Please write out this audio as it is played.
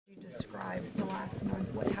describe the last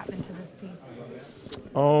month? What happened to this team?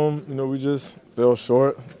 We just fell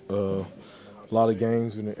short. A lot of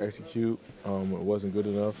games we didn't execute. It wasn't good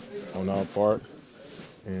enough on our part.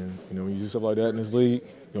 And, when you do stuff like that in this league,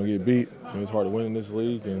 you're going to get beat. It's hard to win in this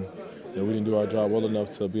league, and we didn't do our job well enough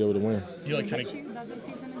to be able to win. Has it hit you that this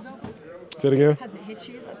season is over? Say it again? Has it hit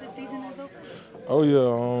you that this season is over? Oh,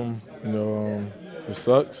 yeah. It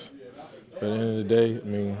sucks. But at the end of the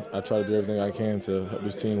day, I try to do everything I can to help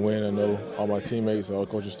this team win. I know all my teammates, all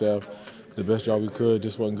the coaching staff, the best job we could.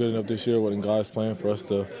 Just wasn't good enough this year. Wasn't God's plan for us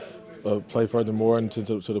to play furthermore into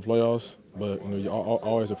the playoffs. But you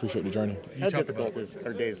always appreciate the journey. How difficult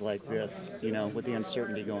are days like this? With the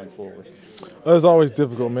uncertainty going forward. It's always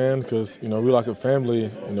difficult, man, because we like a family.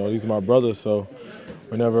 These are my brothers, so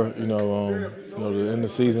whenever the end of the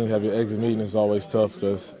season, you have your exit meeting, it's always tough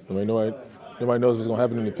because nobody knows what's going to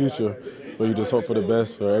happen in the future. But you just hope for the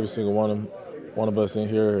best for every single one of us in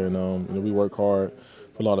here, and we work hard.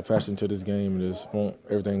 Put a lot of passion to this game and just want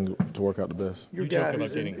everything to work out the best. You're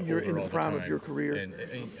in the prime of your career. And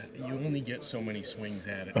you only get so many swings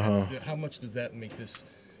at it. How much does that make this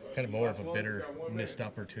kind of more of a bitter missed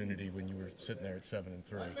opportunity when you were sitting there at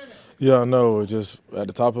 7-3? Yeah, I know. Just at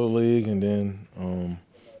the top of the league, and then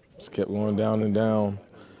just kept going down and down.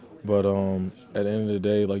 But at the end of the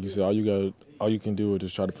day, like you said, all you can do is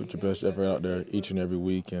just try to put your best effort out there each and every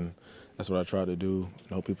week, and that's what I try to do.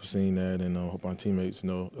 I hope people seen that, and hope my teammates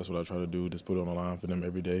know that's what I try to do. Just put it on the line for them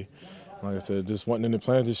every day. Like I said, just wanting in the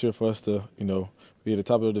plans this year for us to, be at the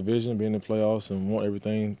top of the division, be in the playoffs, and want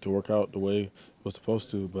everything to work out the way it was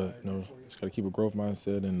supposed to. But just got to keep a growth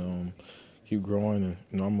mindset and keep growing.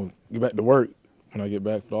 And I'm gonna get back to work when I get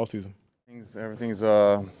back for the off season. Everything's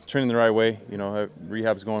trending the right way.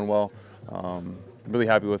 Rehab's going well. Really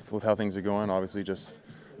happy with how things are going. Obviously, just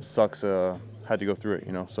sucks. Had to go through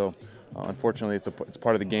it. So unfortunately, it's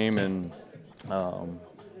part of the game, and I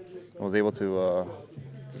was able to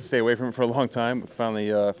stay away from it for a long time.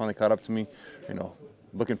 Finally caught up to me.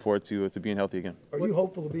 Looking forward to being healthy again. Are you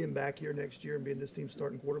hopeful of being back here next year and being this team's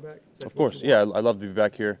starting quarterback? Of course, yeah. I'd love to be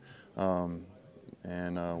back here, and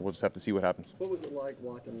we'll just have to see what happens. What was it like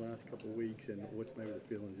watching the last couple of weeks, and what's maybe the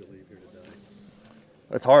feelings you leave here today?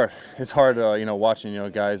 It's hard. It's hard,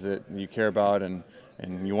 watching guys that you care about and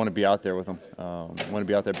you want to be out there with them. You want to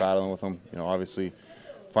be out there battling with them. Obviously,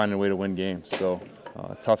 finding a way to win games. So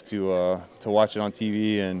tough to watch it on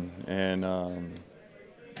TV and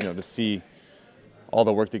to see all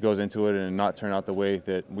the work that goes into it and not turn out the way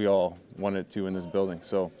that we all wanted it to in this building.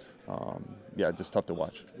 So just tough to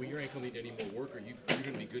watch. Will your ankle need any more work, or you're going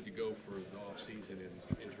to be good to go for the off season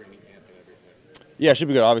and training camp and everything? Yeah, it should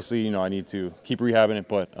be good. Obviously, I need to keep rehabbing it,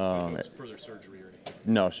 but no further surgery or anything?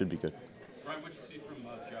 No, it should be good. Ryan, what did you see from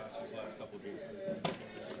Josh his last couple of games?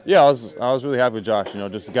 Yeah, I was really happy with Josh.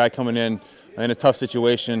 Just a guy coming in a tough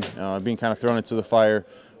situation, being kind of thrown into the fire.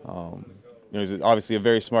 He's obviously a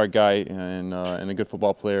very smart guy and a good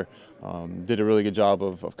football player. Did a really good job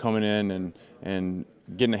of coming in and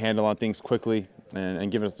getting a handle on things quickly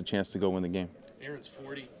and giving us the chance to go win the game. Aaron's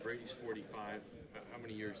 40, Brady's 45. How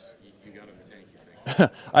many years you got in the tank, you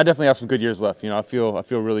think? I definitely have some good years left. I feel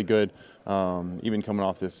really good, even coming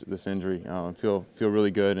off this injury. Feel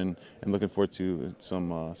really good and looking forward to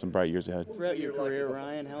some bright years ahead. Throughout your career,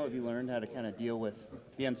 Ryan, how have you learned how to kind of deal with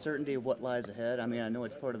the uncertainty of what lies ahead? I know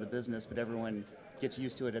it's part of the business, but everyone gets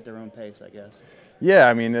used to it at their own pace, I guess.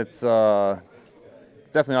 Yeah, it's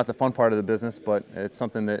definitely not the fun part of the business, but it's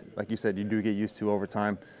something that, like you said, you do get used to over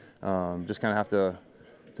time. Just kind of have to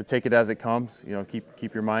take it as it comes.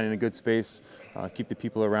 Keep your mind in a good space. Keep the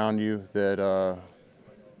people around you that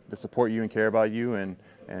support you and care about you, and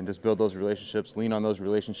just build those relationships. Lean on those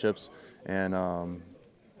relationships, and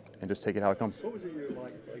just take it how it comes. What was the year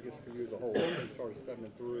like, I guess, for you as a whole? You started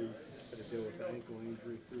 7-3, had to deal with the ankle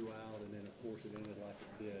injury throughout, and then of course it ended like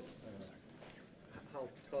it did. How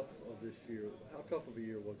tough of a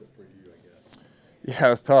year was it for you, I guess? Yeah, it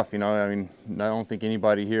was tough. I don't think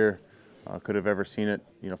anybody here could have ever seen it,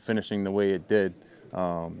 finishing the way it did.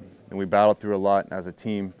 And we battled through a lot as a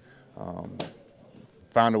team.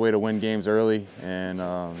 Found a way to win games early, and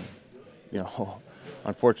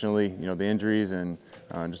unfortunately, the injuries and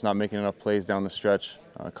just not making enough plays down the stretch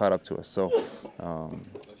caught up to us. So,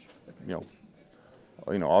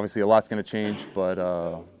 obviously a lot's going to change, but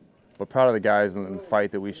proud of the guys and the fight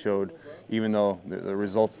that we showed, even though the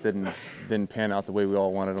results didn't pan out the way we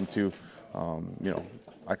all wanted them to.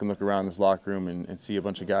 I can look around this locker room and see a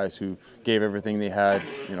bunch of guys who gave everything they had,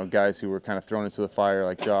 guys who were kind of thrown into the fire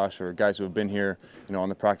like Josh, or guys who have been here, on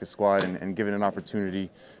the practice squad and given an opportunity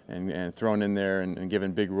and thrown in there and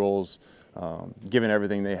given big roles, given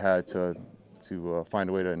everything they had to to find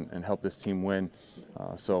a way to and help this team win.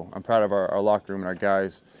 So I'm proud of our locker room and our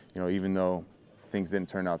guys, even though things didn't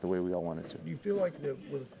turn out the way we all wanted to. Do you feel like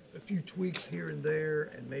with a few tweaks here and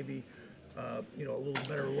there and maybe, a little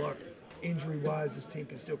better luck injury-wise, this team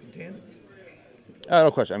can still contend?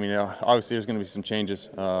 No question. I mean, obviously there's going to be some changes,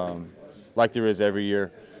 like there is every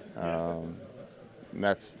year.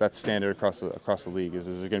 That's standard across the league. Is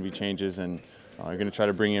there's going to be changes, and you're going to try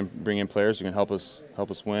to bring in players who can help us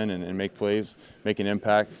win and make plays, make an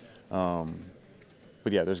impact. But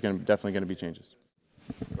yeah, there's definitely going to be changes.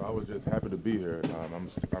 So I was just happy to be here.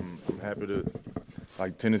 I'm happy to,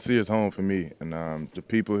 like, Tennessee is home for me, and the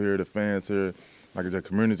people here, the fans here, like the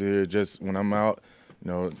community here. Just when I'm out,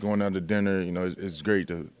 going out to dinner, it's great.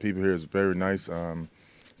 The people here is very nice.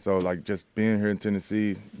 So like just being here in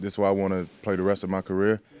Tennessee, this is why I want to play the rest of my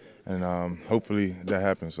career, and hopefully that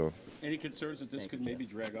happens. So. Any concerns that this could maybe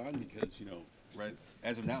drag on because right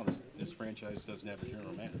as of now this franchise doesn't have a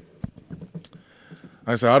general manager?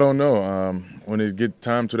 I said I don't know. When it get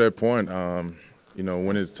time to that point,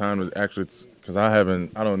 when it's time to actually, because I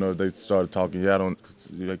don't know if they started talking yet.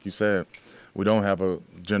 Like you said, we don't have a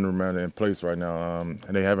general manager in place right now, and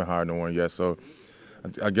they haven't hired no one yet. So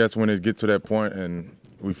I guess when it get to that point and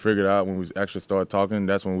we figured out when we actually started talking,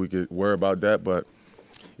 that's when we could worry about that. But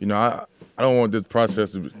I don't want this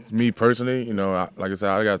process to be, me personally, like I said,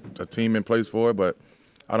 I got a team in place for it, but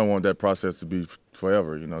I don't want that process to be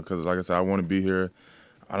forever, because like I said, I want to be here.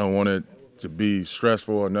 I don't want it to be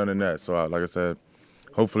stressful or none of that. So like I said,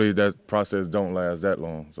 hopefully that process don't last that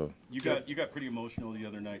long. So you got pretty emotional the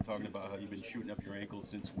other night talking about how you've been shooting up your ankles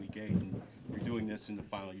since week 8, and you're doing this in the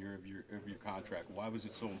final year of your contract. Why was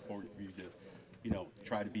it so important for you to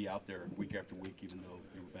try to be out there week after week, even though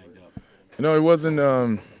you were banged up? It wasn't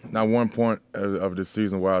not one point of the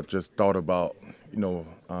season where I just thought about,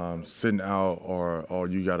 sitting out or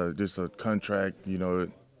you got a contract,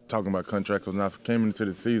 talking about contract. Because when I came into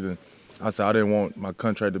the season, I said I didn't want my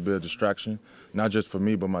contract to be a distraction, not just for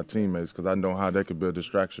me but my teammates, because I know how that could be a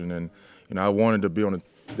distraction. And, I wanted to be on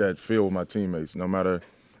that field with my teammates, no matter,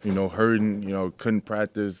 hurting, couldn't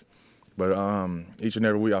practice. But each and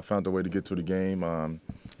every week I found a way to get to the game.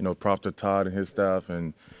 Props to Todd and his staff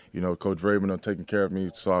and, Coach Vrabel taking care of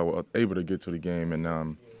me, so I was able to get to the game.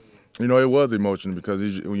 And, it was emotional because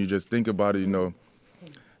when you just think about it,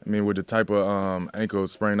 with the type of ankle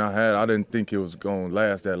sprain I had, I didn't think it was going to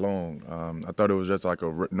last that long. I thought it was just like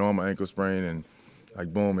a normal ankle sprain, and,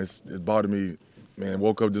 like, boom, it bothered me. Man,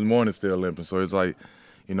 woke up this morning still limping. So it's like,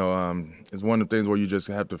 it's one of the things where you just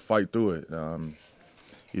have to fight through it.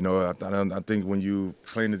 I think when you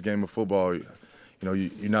playing this game of football,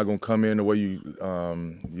 you're not gonna come in the way you're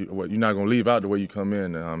not gonna leave out the way you come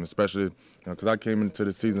in, especially because I came into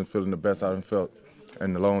the season feeling the best I've felt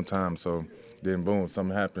in a long time. So then, boom,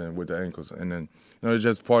 something happened with the ankles, and then it's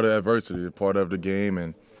just part of adversity, part of the game,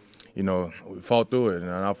 and we fought through it,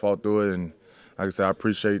 and I fought through it, and like I said, I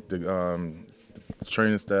appreciate the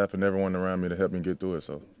training staff and everyone around me to help me get through it.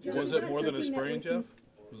 So was it more than a sprain, Jeff?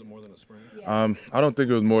 Was it more than a sprain? I don't think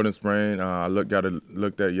it was more than sprain. I looked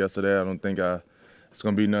at yesterday. I don't think it's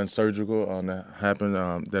going to be nothing surgical that happened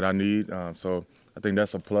that I need. So I think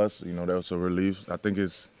that's a plus. That was a relief. I think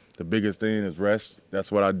it's the biggest thing is rest.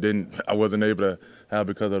 That's what I wasn't able to have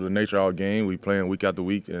because of the nature of our game. We playing week after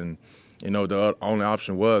week, and the only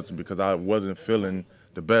option was, because I wasn't feeling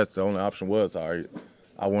the best. The only option was, all right,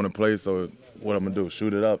 I want to play, so what I'm gonna do?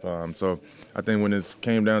 Shoot it up. So I think when it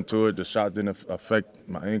came down to it, the shot didn't affect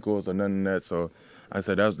my ankles or nothing of that. So I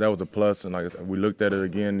said that was a plus, and we looked at it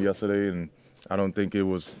again yesterday, and I don't think it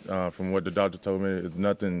was from what the doctor told me. It's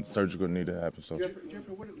nothing surgical needed to happen. So Jeffrey,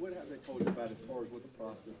 what have they told you about as far as what the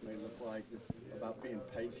process may look like, just about being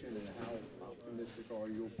patient, and how optimistic are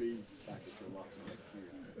you'll be back at your locker next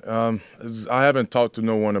year? I haven't talked to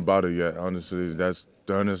no one about it yet. Honestly, that's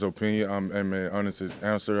the honest opinion. Honest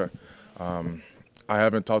answer. I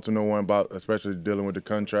haven't talked to no one about, especially dealing with the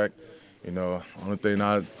contract. Only thing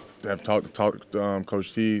I have talked to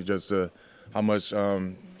Coach T, just how much,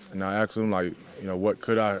 and I asked him, like, what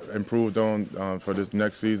could I improve on for this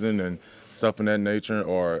next season and stuff in that nature,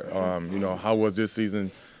 or how was this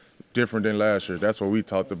season different than last year? That's what we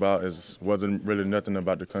talked about. It wasn't really nothing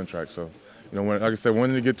about the contract. So, like I said,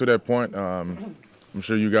 when you get to that point, I'm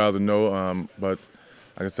sure you guys will know. But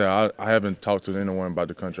like I said, I haven't talked to anyone about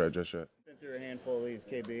the contract just yet. Been through a handful of these,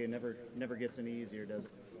 KB. It never gets any easier, does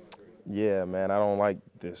it? Yeah, man, I don't like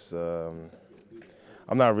this.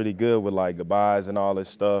 I'm not really good with, like, goodbyes and all this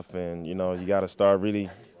stuff, and, you got to start really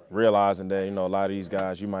realizing that, a lot of these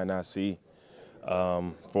guys you might not see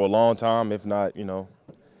for a long time, if not, I ain't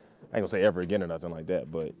gonna say ever again or nothing like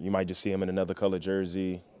that, but you might just see them in another color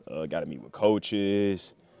jersey, got to meet with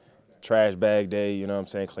coaches, trash bag day, you know what I'm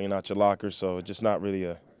saying, clean out your locker. So it's just not really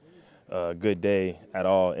a good day at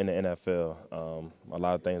all in the NFL. A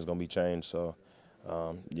lot of things going to be changed. So,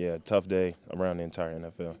 yeah, tough day around the entire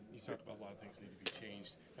NFL. You talked about a lot of things need to be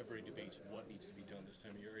changed. Everybody debates what needs to be done this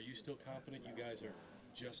time of year. Are you still confident you guys are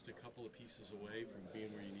just a couple of pieces away from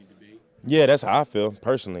being where you need to be? Yeah, that's how I feel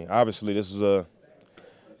personally. Obviously, this is an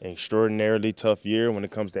extraordinarily tough year when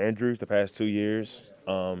it comes to injuries the past 2 years.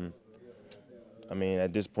 I mean,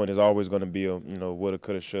 at this point, it's always going to be a, woulda,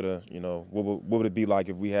 coulda, shoulda. What would it be like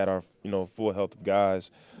if we had our, full health of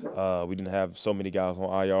guys? We didn't have so many guys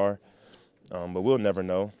on IR, but we'll never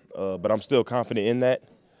know. But I'm still confident in that.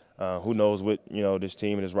 Who knows what, this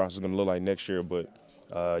team and this roster is going to look like next year, but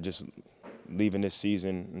just leaving this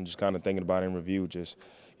season and just kind of thinking about it in review, just,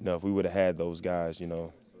 if we would have had those guys,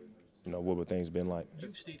 what would things been like?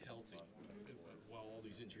 You've stayed healthy while all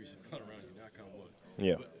these injuries have gone around you, knock on wood.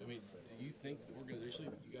 Yeah. But, I mean, do you think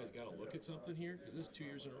organizationally you guys got to look at something here? Because this is 2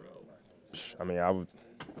 years in a row. I mean,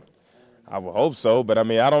 I would hope so, but I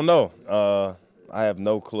mean, I don't know. I have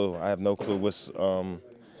no clue. I have no clue what's, like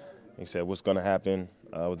I said, what's going to happen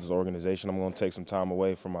with this organization. I'm going to take some time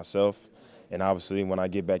away from myself. And obviously, when I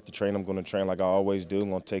get back to train, I'm going to train like I always do. I'm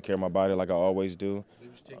going to take care of my body like I always do.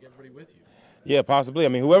 Maybe just take everybody with you. Yeah, possibly. I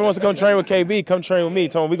mean, whoever wants to come train with KB, come train with me.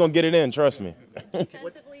 Tell them we're going to get it in, trust me.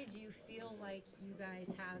 Defensively, do you feel like you guys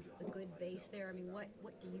have a good base there? I mean, what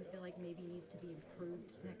do you feel like maybe needs to be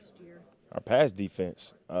improved next year? Our pass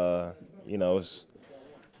defense, it's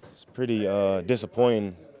pretty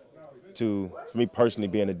disappointing for me personally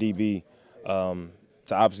being a DB, to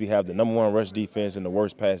obviously have the #1 rush defense and the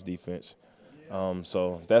worst pass defense.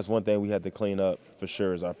 So that's one thing we had to clean up for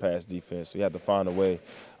sure is our pass defense. We had to find a way.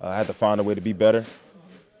 To be better.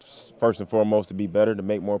 First and foremost, to be better, to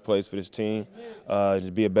make more plays for this team,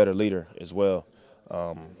 to be a better leader as well.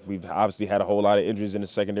 We've obviously had a whole lot of injuries in the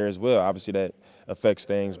secondary as well. Obviously that affects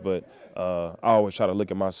things, but I always try to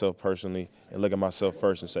look at myself personally and look at myself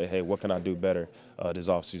first and say, hey, what can I do better this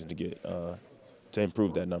offseason to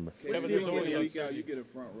improve that number? Kevin, there's always week out, you get a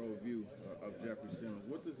front row view of Jeffery Simmons.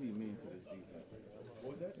 What does he mean to this defense?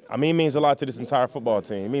 I mean, he means a lot to this entire football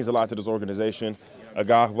team. He means a lot to this organization. A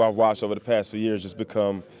guy who I've watched over the past few years just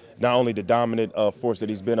become not only the dominant force that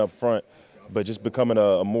he's been up front, but just becoming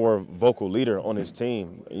a more vocal leader on his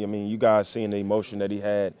team. I mean, you guys seeing the emotion that he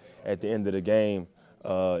had at the end of the game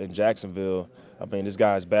in Jacksonville. I mean, this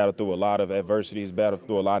guy's battled through a lot of adversity. He's battled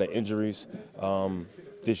through a lot of injuries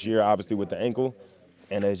this year, obviously with the ankle.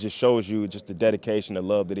 And it just shows you just the dedication, the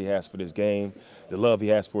love that he has for this game, the love he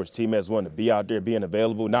has for his teammates, wanting to be out there, being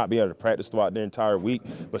available, not being able to practice throughout the entire week,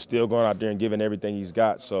 but still going out there and giving everything he's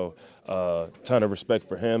got. So ton of respect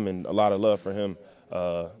for him and a lot of love for him.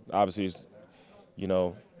 Obviously,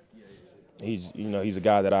 he's a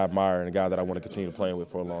guy that I admire and a guy that I want to continue playing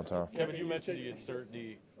with for a long time. Kevin, you mentioned the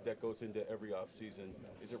uncertainty that goes into every offseason.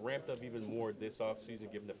 Is it ramped up even more this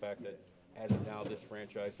offseason, given the fact that as of now this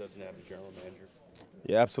franchise doesn't have a general manager?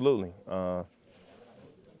 Yeah, absolutely.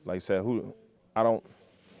 Like I said,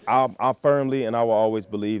 I firmly and I will always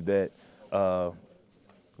believe that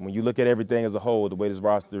when you look at everything as a whole, the way this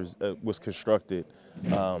roster was constructed,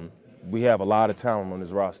 we have a lot of talent on this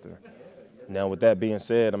roster. Now, with that being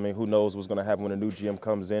said, I mean, who knows what's going to happen when a new GM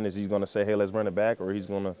comes in? Is he going to say, hey, let's run it back, or he's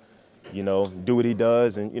going to, do what he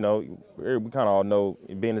does? And, we kind of all know,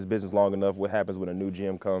 being in this business long enough, what happens when a new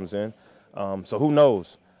GM comes in. So who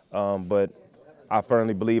knows? But I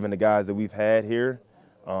firmly believe in the guys that we've had here.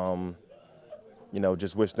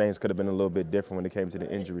 Just wish things could have been a little bit different when it came to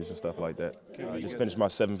the injuries and stuff like that. Just finished my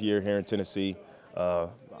 7th year here in Tennessee. I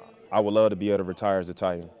would love to be able to retire as a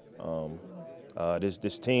Titan.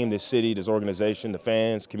 This team, this city, this organization, the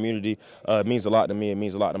fans, community, it means a lot to me. It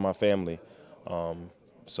means a lot to my family.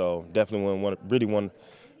 So definitely wouldn't want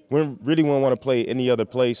to play any other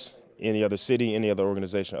place, any other city, any other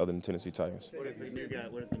organization other than Tennessee Titans. What if the new guy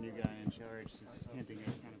in charge is hinting at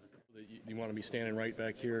kind of? You want to be standing right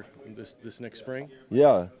back here this next spring?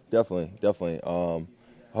 Yeah, definitely. I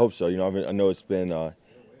hope so. I know it's been. We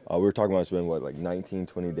were talking about it's been like 19,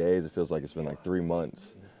 20 days. It feels like it's been like 3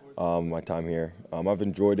 months. My time here. I've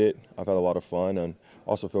enjoyed it. I've had a lot of fun and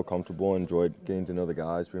also feel comfortable. Enjoyed getting to know the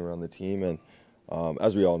guys, being around the team, and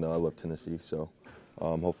as we all know, I love Tennessee. So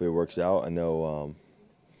hopefully it works out. I know.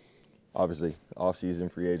 Obviously, off-season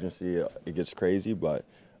free agency, it gets crazy, but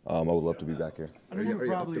I would love to be back here. Are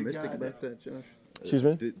you optimistic about that, Josh? Excuse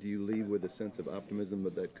me? Do you leave with a sense of optimism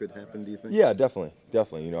that could happen, do you think? Yeah, definitely.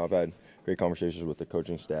 I've had great conversations with the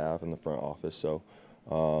coaching staff and the front office, so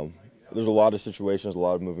there's a lot of situations, a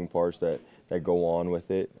lot of moving parts that go on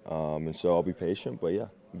with it, and so I'll be patient, but yeah.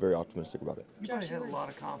 very optimistic about it. You probably had a lot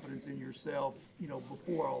of confidence in yourself, you know,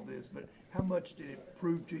 before all this, but how much did it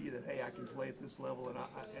prove to you that, hey, I can play at this level and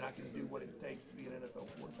I can do what it takes to be an NFL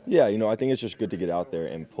quarterback? Yeah, you know, I think it's just good to get out there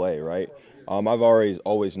and play, right? I've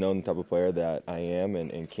always known the type of player that I am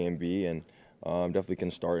and can be, and definitely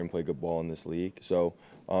can start and play good ball in this league. So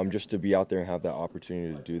just to be out there and have that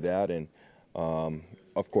opportunity to do that, and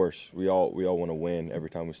of course, we all want to win every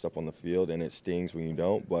time we step on the field, and it stings when you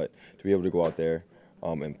don't. But to be able to go out there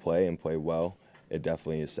and play well, it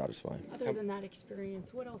definitely is satisfying. Other than that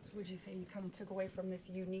experience, what else would you say you kind of took away from this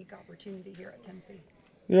unique opportunity here at Tennessee?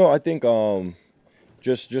 You know, I think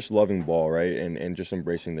just loving ball, right, and just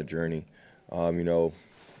embracing the journey. You know,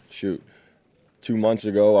 2 months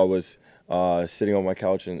ago I was sitting on my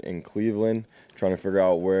couch in Cleveland trying to figure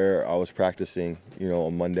out where I was practicing, you know,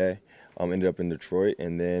 on Monday. Ended up in Detroit,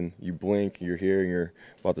 and then you blink, you're here, and you're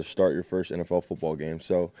about to start your first NFL football game.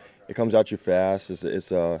 So it comes at you fast.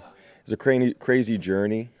 It's a crazy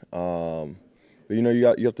journey, but you know you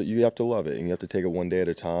have to love it, and you have to take it one day at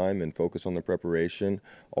a time and focus on the preparation.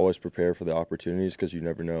 Always prepare for the opportunities because you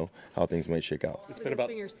never know how things might shake out. It's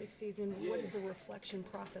been your sixth season. What does the reflection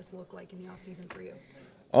process look like in the offseason for you?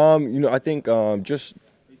 You know, I think just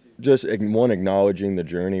acknowledging the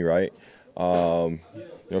journey, right?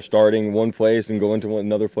 You know, starting one place and going to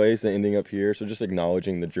another place and ending up here. So just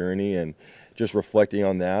acknowledging the journey and just reflecting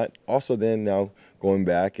on that. Also then now going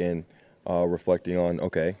back and reflecting on,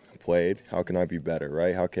 okay, played, how can I be better,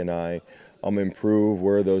 right? How can I improve?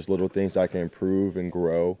 Where are those little things I can improve and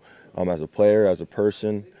grow as a player, as a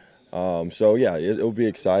person? So yeah, it'll be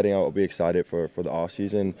exciting. I'll be excited for the off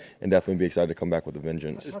season, and definitely be excited to come back with a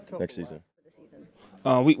vengeance next season.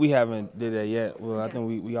 We haven't did that yet. Well, I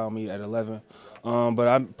think we all meet at 11. But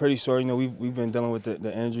I'm pretty sure, you know, we've been dealing with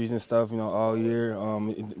the injuries and stuff, you know, all year.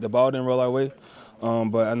 The ball didn't roll our way.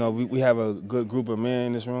 But I know we have a good group of men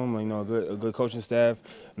in this room, you know, a good coaching staff.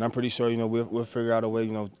 And I'm pretty sure, you know, we'll figure out a way,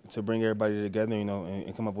 you know, to bring everybody together, you know,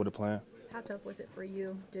 and come up with a plan. How tough was it for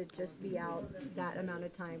you to just be out that amount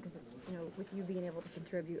of time? Because, you know, with you being able to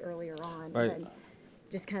contribute earlier on, right, and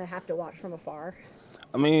just kind of have to watch from afar.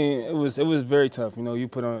 I mean, it was very tough. You know, you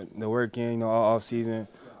put on the work in, you know, all off season.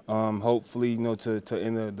 Hopefully, you know, to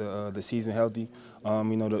end the season healthy. You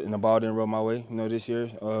know, and the ball didn't roll my way, you know, this year.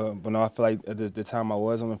 But no, I feel like at the time I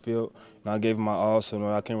was on the field, you know, I gave it my all, so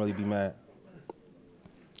no, I can't really be mad.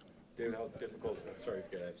 David, how difficult? Sorry if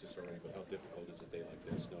you got asked this already, but how difficult is a day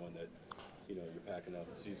like this, knowing that, you know, you're packing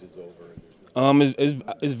up, the season's over, and there's no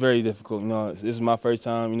it's very difficult. You know, this is my first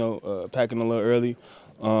time, you know, packing a little early.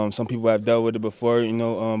 Some people have dealt with it before, you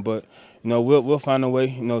know, but you know, we'll find a way,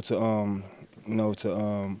 you know, to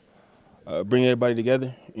bring everybody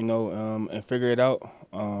together, you know, and figure it out.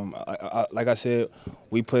 Like I said,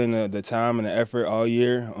 we put in the time and the effort all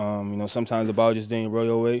year. You know, sometimes the ball just didn't roll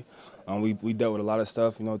your way. We dealt with a lot of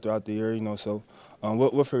stuff, you know, throughout the year, you know, so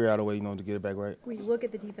we'll figure out a way, you know, to get it back right. When you look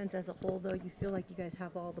at the defense as a whole, though, you feel like you guys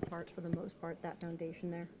have all the parts for the most part, that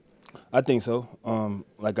foundation there? I think so.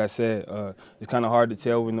 Like I said, it's kind of hard to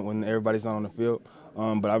tell when everybody's not on the field.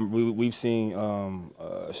 But we've seen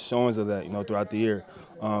showings of that, you know, throughout the year,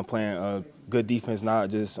 playing good defense, not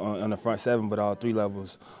just on the front seven, but all three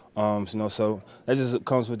levels. You know, so that just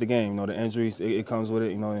comes with the game. You know, the injuries, it comes with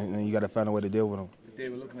it. You know, and you got to find a way to deal with them.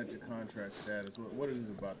 David, looking at your contract status, what is it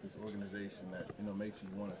about this organization that, you know, makes you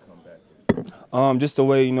want to come back? Just the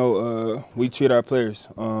way, you know, we treat our players.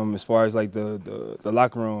 As far as like the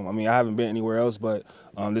locker room. I mean, I haven't been anywhere else, but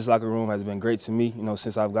this locker room has been great to me. You know,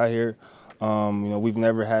 since I've got here. You know, we've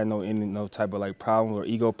never had no type of like problems or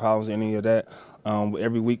ego problems or any of that.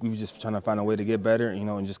 Every week we were just trying to find a way to get better, you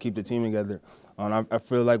know, and just keep the team together. I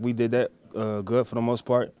feel like we did that good for the most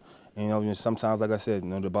part. And, you know, sometimes, like I said, you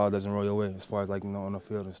know, the ball doesn't roll your way as far as like, you know, on the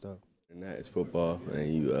field and stuff. And that is football,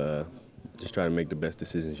 and you just try to make the best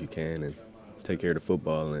decisions you can and take care of the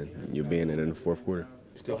football, and you'll be in it in the fourth quarter.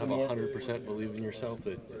 Still have 100% believe in yourself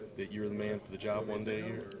that you're the man for the job one day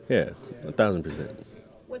here? Yeah, 1,000%.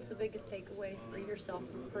 What's the biggest takeaway for yourself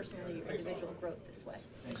personally, your individual growth this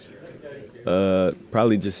year?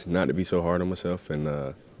 Probably just not to be so hard on myself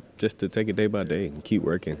and just to take it day by day and keep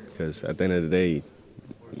working, because at the end of the day,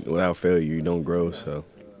 without failure, you don't grow, so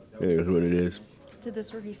it is what it is. Did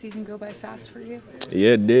this rookie season go by fast for you?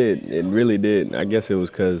 Yeah, it did. It really did. I guess it was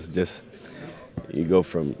because just you go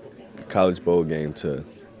from college bowl game to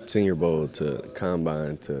senior bowl to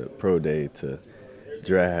combine to pro day to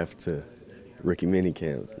draft to rookie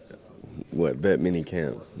minicamp. vet mini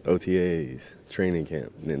camp, OTAs, training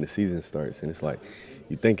camp, and then the season starts, and it's like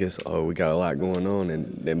you think it's, oh, we got a lot going on,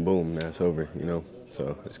 and then boom, now it's over, you know.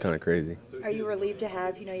 So it's kind of crazy. Are you relieved to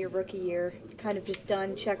have, your rookie year kind of just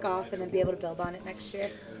done, check off, and then be able to build on it next year?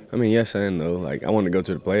 I mean, yes and no. Like, I want to go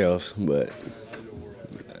to the playoffs, but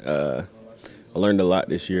I learned a lot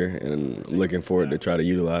this year, and I'm looking forward to try to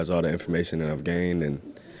utilize all the information that I've gained and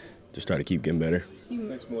just try to keep getting better.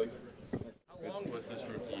 Thanks, Malik. How long was this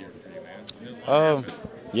rookie year for you, man?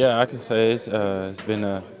 Yeah, I can say it's been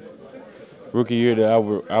a rookie year that I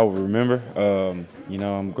will remember.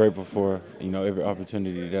 I'm grateful for, every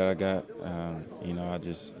opportunity that I got. I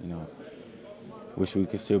just, wish we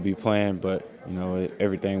could still be playing, but,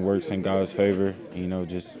 everything works in God's favor.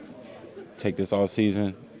 Just take this all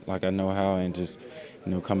season like I know how and just,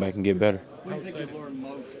 come back and get better. What do you think you learned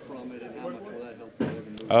most from it, and how much will that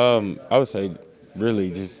help you? I would say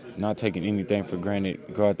really just not taking anything for granted.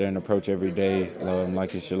 Go out there and approach every day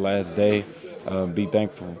like it's your last day. Be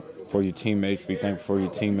thankful for your teammates, be thankful for your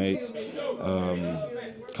teammates,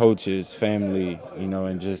 coaches, family,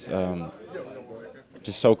 and just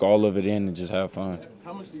soak all of it in and just have fun.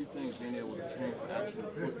 How much do you think being able to train for actual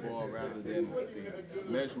football rather than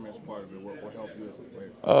the measurements part of it will help you as a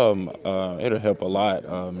player? It'll help a lot.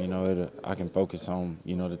 I can focus on,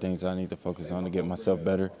 the things I need to focus on to get myself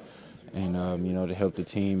better and, to help the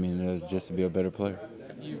team and just to be a better player.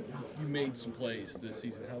 You made some plays this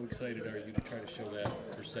season. How excited are you to try to show that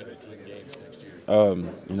for 17 games next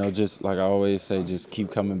year? Just like I always say, just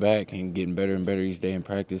keep coming back and getting better and better each day in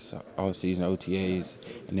practice, all season, OTAs,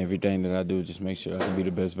 and everything that I do, just make sure I can be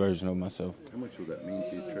the best version of myself. How much will that mean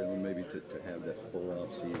to you, Treylon, maybe to have that full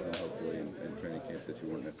off season, hopefully, in training camp that you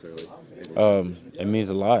weren't necessarily able to? It means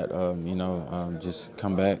a lot, just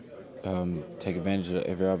come back, take advantage of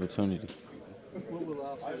every opportunity. What will the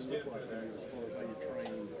offseason look like for you as far as how you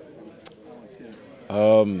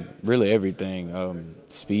train? Really everything,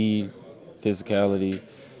 speed, physicality,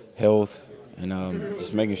 health, and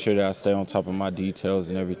just making sure that I stay on top of my details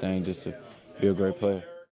and everything just to be a great player.